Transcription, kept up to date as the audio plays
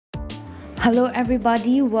Hello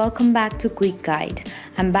everybody, welcome back to Quick Guide.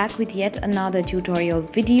 I'm back with yet another tutorial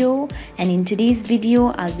video, and in today's video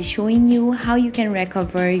I'll be showing you how you can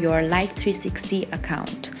recover your Life360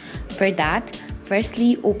 account. For that,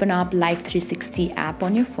 firstly open up Life360 app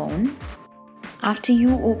on your phone. After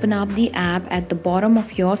you open up the app, at the bottom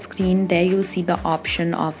of your screen there you'll see the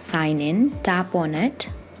option of sign in. Tap on it.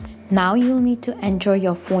 Now you'll need to enter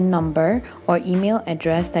your phone number or email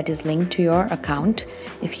address that is linked to your account.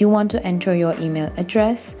 If you want to enter your email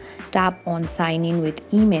address, tap on sign in with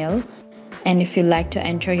email. And if you like to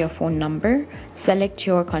enter your phone number, select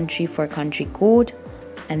your country for country code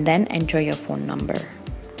and then enter your phone number.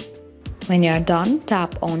 When you're done,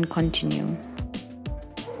 tap on continue.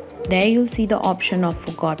 There you'll see the option of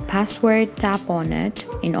forgot password. Tap on it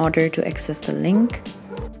in order to access the link.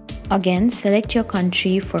 Again, select your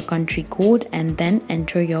country for country code and then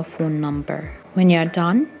enter your phone number. When you're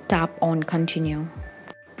done, tap on continue.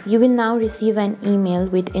 You will now receive an email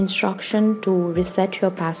with instruction to reset your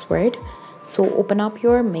password. So open up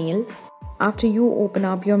your mail. After you open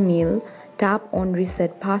up your mail, tap on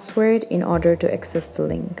reset password in order to access the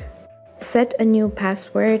link. Set a new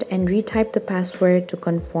password and retype the password to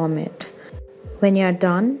confirm it. When you're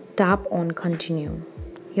done, tap on continue.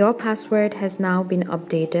 Your password has now been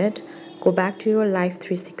updated. Go back to your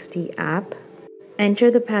Life360 app. Enter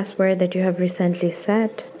the password that you have recently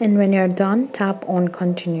set, and when you're done, tap on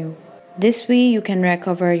continue. This way you can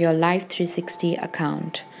recover your Life360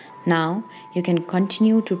 account. Now you can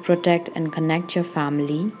continue to protect and connect your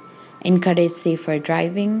family, encourage safer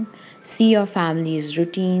driving, see your family's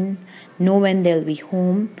routine, know when they'll be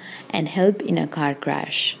home, and help in a car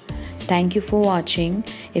crash. Thank you for watching.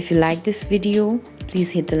 If you like this video, please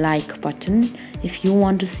hit the like button. If you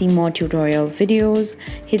want to see more tutorial videos,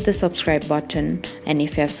 hit the subscribe button. And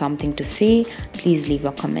if you have something to say, please leave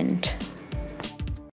a comment.